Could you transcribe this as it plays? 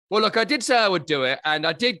Well, look, I did say I would do it, and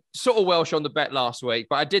I did sort of Welsh on the bet last week,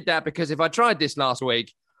 but I did that because if I tried this last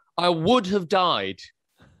week, I would have died.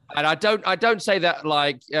 And I don't say that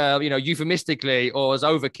like euphemistically or as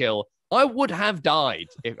overkill. I would have died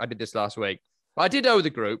if I did this last week. But I did owe the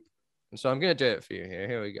group, and so I'm going to do it for you here.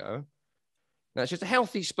 Here we go. Now it's just a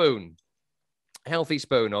healthy spoon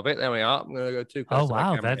of it. There we are. I'm going to go too close. Oh to my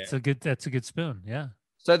wow, camera that's here. a good spoon. Yeah.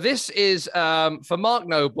 So this is for Mark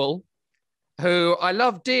Noble, who I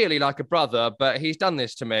love dearly like a brother, but he's done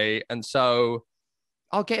this to me, and so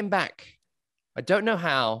I'll get him back. I don't know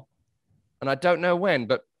how, and I don't know when,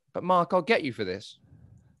 but Mark, I'll get you for this.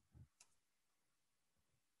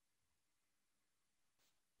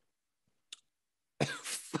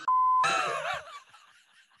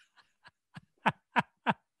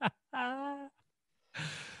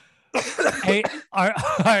 Hey,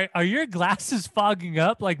 are your glasses fogging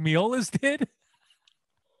up like Miola's did?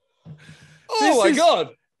 Oh my God.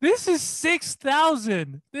 This is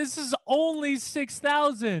 6,000. This is only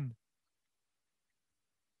 6,000.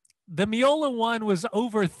 The Miola one was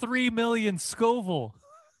over 3 million Scoville.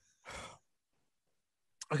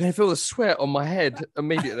 I can feel the sweat on my head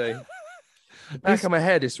immediately. The back of my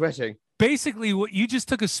head is sweating. Basically, what you just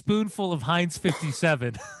took a spoonful of Heinz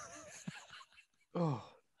 57. Oh.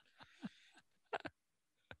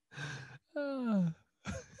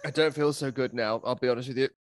 I don't feel so good now. I'll be honest with you.